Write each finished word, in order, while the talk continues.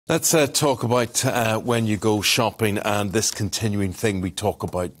Let's talk about when you go shopping and this continuing thing. We talk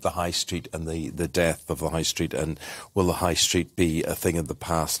about the high street and the death of the high street, and will the high street be a thing of the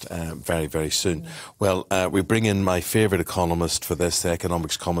past very, very soon? Well, we bring in my favourite economist for this, the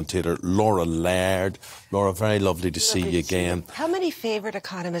economics commentator, Laurie Laird. Laura, very lovely to see you again. How many favourite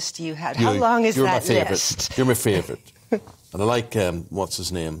economists do you have? How long is that list? You're my favourite. And I like, what's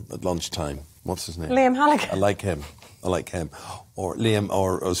his name, at lunchtime? What's his name? Liam Halligan. I like him. Or Liam,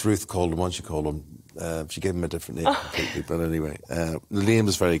 or as Ruth called him, once she called him, she gave him a different name completely, but anyway, Liam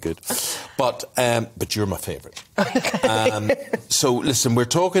is very good. But you're my favourite. So listen, we're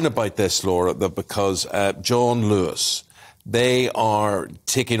talking about this, Laura, because John Lewis, they are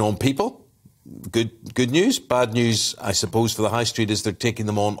taking on people. Good news. Bad news, I suppose, for the high street is they're taking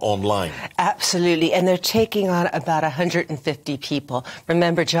them on online. Absolutely, and they're taking on about 150 people.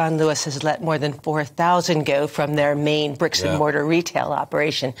 Remember, John Lewis has let more than 4,000 go from their main bricks and mortar retail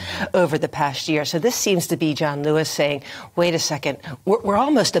operation over the past year. So this seems to be John Lewis saying, wait a second, we're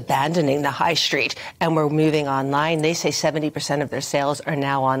almost abandoning the high street and we're moving online. They say 70% of their sales are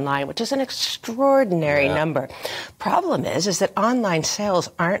now online, which is an extraordinary number. Problem is that online sales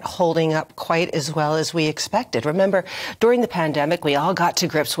aren't holding up quite as well as we expected. Remember, during the pandemic, we all got to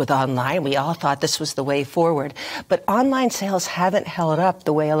grips with online. We all thought this was the way forward. But online sales haven't held up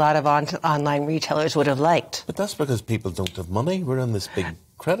the way a lot of online retailers would have liked. But that's because people don't have money. We're in this big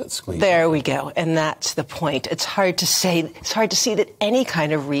credit squeeze. There we go, and that's the point. It's hard to see that any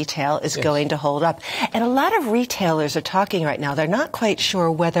kind of retail is going to hold up. And a lot of retailers are talking right now. They're not quite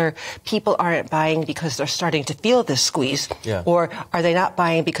sure whether people aren't buying because they're starting to feel this squeeze, or are they not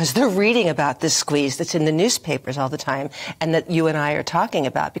buying because they're reading about this squeeze that's in the newspapers all the time and that you and I are talking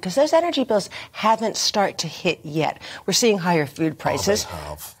about, because those energy bills haven't started to hit yet. We're seeing higher food prices.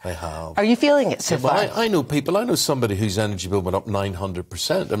 Oh, they have. Are you feeling it so far? I know people. I know somebody whose energy bill went up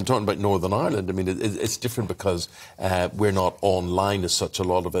 900%. I'm talking about Northern Ireland. I mean, it's different because we're not online as such. A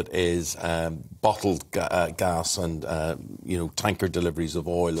lot of it is bottled gas and, tanker deliveries of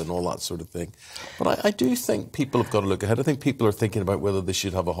oil and all that sort of thing. But I do think people have got to look ahead. I think people are thinking about whether they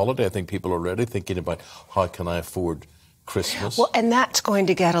should have a holiday. I think people are already thinking about how can I afford Christmas. Well, and that's going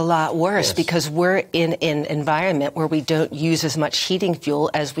to get a lot worse because we're in an environment where we don't use as much heating fuel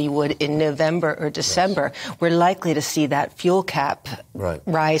as we would in November or December. We're likely to see that fuel cap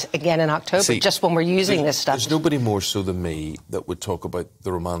rise again in October, just when we're using this stuff. There's nobody more so than me that would talk about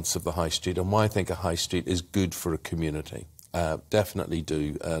the romance of the high street and why I think a high street is good for a community. Definitely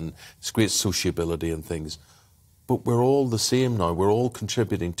do. And it's great sociability and things. But we're all the same now. We're all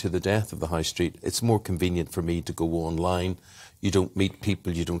contributing to the death of the high street. It's more convenient for me to go online. You don't meet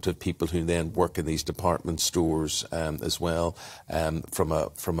people. You don't have people who then work in these department stores as well. From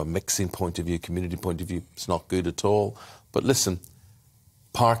a mixing point of view, community point of view, it's not good at all. But listen,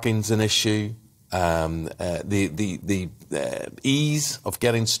 parking's an issue. The ease of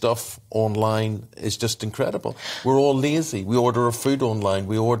getting stuff online is just incredible. We're all lazy. We order our food online.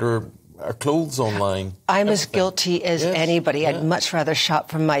 We order our clothes online. I'm as guilty as anybody. I'd much rather shop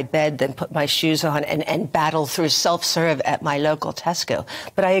from my bed than put my shoes on and battle through self-serve at my local Tesco.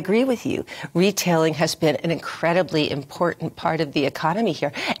 But I agree with you. Retailing has been an incredibly important part of the economy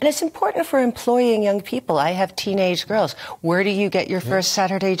here. And it's important for employing young people. I have teenage girls. Where do you get your first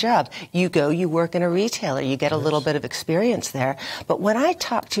Saturday job? You go, you work in a retailer. You get a little bit of experience there. But when I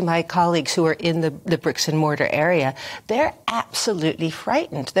talk to my colleagues who are in the bricks and mortar area, they're absolutely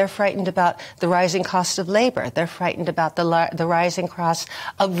frightened. They're frightened about the rising cost of labor. They're frightened about the rising cost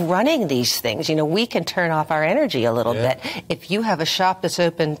of running these things. You know, we can turn off our energy a little bit. If you have a shop that's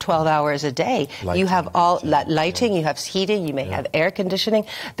open 12 hours a day, you have all lighting, you have heating, you may have air conditioning.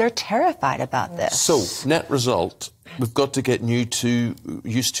 They're terrified about this. So, net result, we've got to get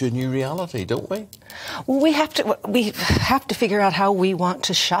used to a new reality, don't we? Well, we have to figure out how we want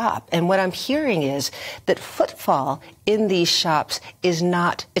to shop. And what I'm hearing is that footfall in these shops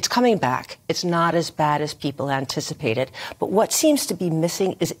it's coming back. It's not as bad as people anticipated. But what seems to be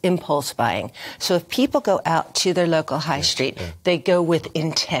missing is impulse buying. So if people go out to their local high street, they go with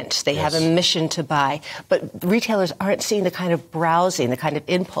intent. They have a mission to buy. But retailers aren't seeing the kind of browsing, the kind of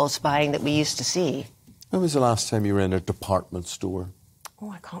impulse buying that we used to see. When was the last time you were in a department store? Oh,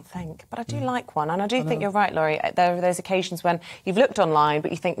 I can't think. But I do like one. And I do think you're right, Laurie. There are those occasions when you've looked online,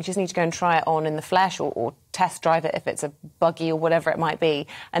 but you think you just need to go and try it on in the flesh or test drive it if it's a buggy or whatever it might be.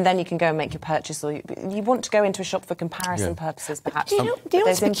 And then you can go and make your purchase. Or you want to go into a shop for comparison purposes, perhaps. Do you know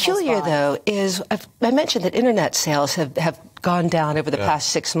what's peculiar, though, is I mentioned that Internet sales have gone down over the past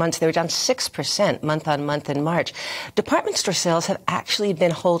 6 months. They were down 6% month on month in March. Department store sales have actually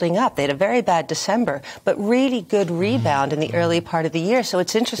been holding up. They had a very bad December, but really good rebound in the early part of the year. So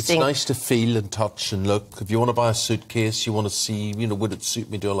it's interesting. It's nice to feel and touch and look. If you want to buy a suitcase, you want to see, would it suit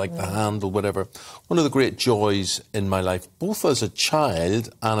me? Do I like the handle, whatever. One of the great joys in my life, both as a child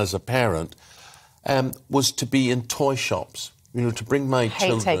and as a parent, was to be in toy shops. To bring my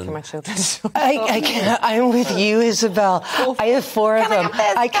children. I hate taking my children to shops. I'm with you, Isabel. I have 4 of them.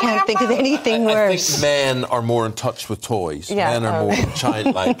 I can't think of anything worse. I think men are more in touch with toys. Yeah. Men are more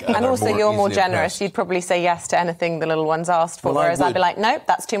childlike. And also, you're more generous. Impressed. You'd probably say yes to anything the little ones asked for, whereas I'd be like, nope,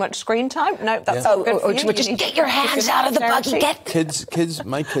 that's too much screen time. Nope, that's not good for you. Just get your hands out of the buggy.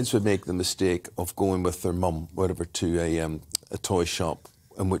 My kids would make the mistake of going with their mum, whatever, to a toy shop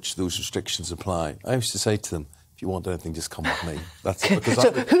in which those restrictions apply. I used to say to them, if you want anything, just come with me. That's it. Because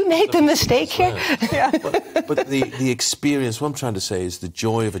who made the mistake here? Yeah. But the experience, what I'm trying to say is the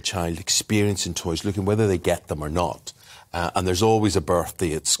joy of a child experiencing toys, looking whether they get them or not. And there's always a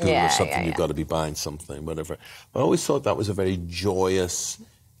birthday at school or something, you've got to be buying something, whatever. I always thought that was a very joyous,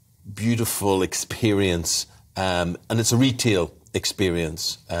 beautiful experience. And it's a retail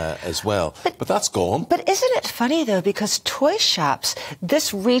experience as well. But that's gone. But isn't it funny, though, because toy shops,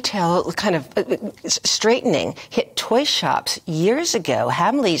 this retail kind of straightening hit toy shops years ago.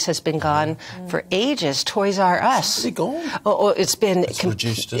 Hamleys has been gone for ages. Toys R Us. Is it gone? It's been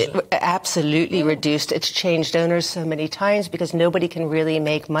reduced, is it? Absolutely reduced. It's changed owners so many times because nobody can really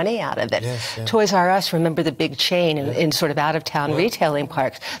make money out of it. Yes, yeah. Toys R Us, remember the big chain in sort of out-of-town retailing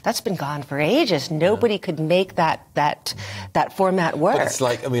parks? That's been gone for ages. Nobody could make that format work. But it's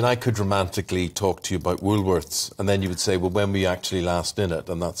like, I could romantically talk to you about Woolworths, and then you would say, well, when were you actually last in it?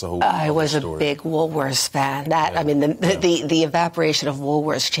 And that's a whole I was story. a big Woolworths fan. The evaporation of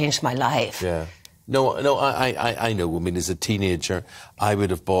Woolworths changed my life. Yeah. No, I know. As a teenager, I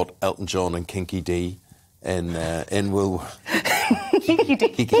would have bought Elton John and Kinky D in Woolworths. Kinky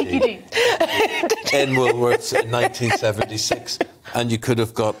D. In Woolworths in 1976. And you could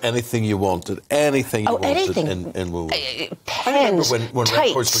have got anything you wanted. Anything you wanted in Woolworths. Pens, I remember when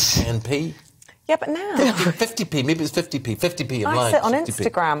records were 10p. Yeah, but now 50p, maybe it's 50p in line. I sit on 50p.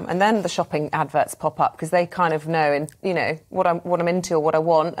 Instagram, and then the shopping adverts pop up because they kind of know, what I'm into or what I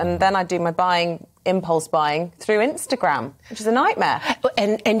want, and then I do my impulse buying through Instagram, which is a nightmare.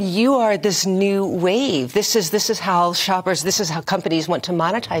 And you are this new wave. This is how shoppers, this is how companies want to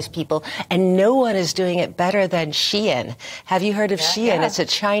monetize people, and no one is doing it better than Shein. Have you heard of Shein? Yeah. It's a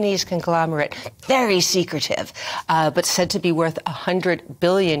Chinese conglomerate, very secretive, but said to be worth $100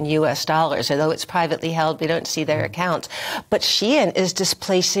 billion US, although it's privately held. We don't see their accounts. But Shein is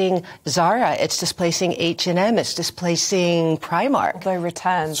displacing Zara. It's displacing H&M. It's displacing Primark. Although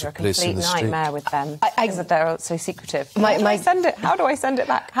returns are a complete nightmare with them because they're so secretive. How do I send it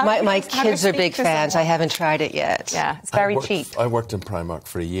back? My kids are big fans. I haven't tried it yet. Yeah, it's very cheap. I worked in Primark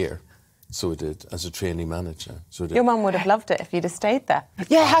for a year. So I did, as a trainee manager. Your mum would have loved it if you'd have stayed there.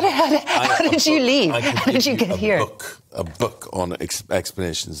 Yeah, how did you leave? How did you get here? A book on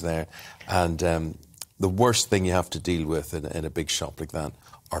explanations there. And the worst thing you have to deal with in a big shop like that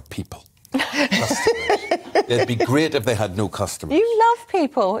are people. Customers. It'd be great if they had no customers. You love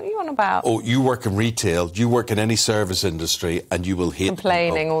people. What are you on about? Oh, you work in retail, you work in any service industry, and you will hate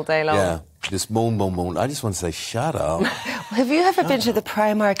complaining people all day long. Yeah. Just moan. I just want to say, shut up. Have you ever been to the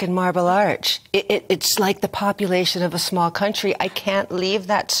Primark in Marble Arch? It's like the population of a small country. I can't leave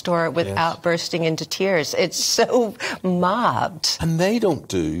that store without bursting into tears. It's so mobbed. And they don't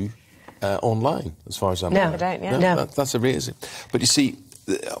do online, as far as I'm aware. No, they don't, yeah. No. That's amazing. But you see,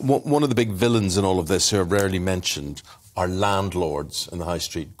 one of the big villains in all of this who are rarely mentioned are landlords in the high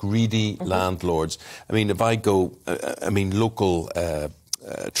street, greedy landlords. If I go, local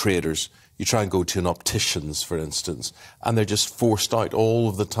traders, you try and go to an optician's, for instance, and they're just forced out all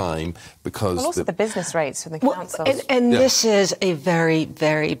of the time because... Well, also the business rates from the councils. And this is a very,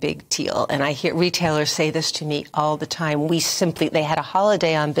 very big deal. And I hear retailers say this to me all the time. They had a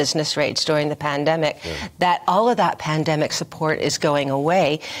holiday on business rates during the pandemic. That all of that pandemic support is going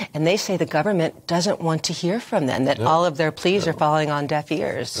away. And they say the government doesn't want to hear from them, that all of their pleas are falling on deaf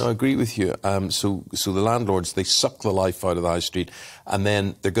ears. No, I agree with you. So the landlords, they suck the life out of the high street, and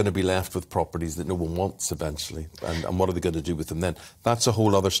then they're going to be left with properties that no one wants eventually, and what are they going to do with them then? That's a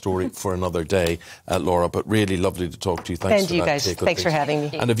whole other story for another day, Laura, but really lovely to talk to you. Thanks for you that. guys. Thanks for having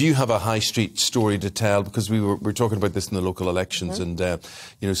me. And if you have a high street story to tell, because we were talking about this in the local elections, and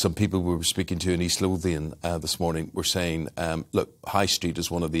you know, some people we were speaking to in East Lothian this morning were saying, look, high street is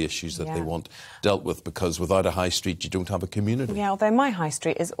one of the issues that they want dealt with, because without a high street you don't have a community. Yeah, although my high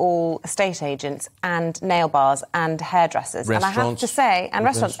street is all estate agents and nail bars and hairdressers. And I have to say, and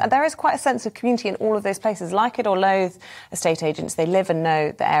restaurants, there is quite a sense of community in all of those places. Like it or loathe estate agents, they live and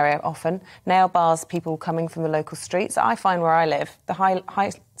know the area often. Nail bars, people coming from the local streets. I find where I live, the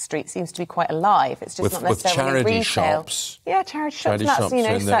high street seems to be quite alive. It's just not necessarily with charity retail. Shops. Yeah, charity shops. That's, you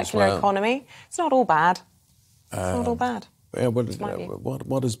know, circular economy. It's not all bad. It's not all bad. Yeah, what is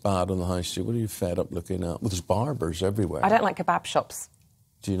bad on the high street? What are you fed up looking at? Well, there's barbers everywhere. I don't like kebab shops.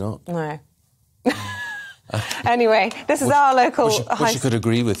 Do you not? No. Anyway, this is our local high street. I could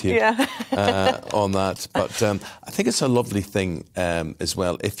agree with you yeah. On that. But I think it's a lovely thing as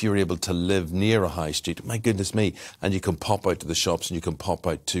well, if you're able to live near a high street, my goodness me, and you can pop out to the shops and you can pop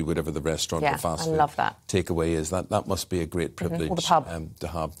out to whatever the restaurant or fast food takeaway is. That must be a great privilege or the pub. To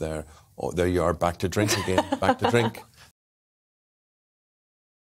have there. Oh, there you are, back to drink again. Back to drink.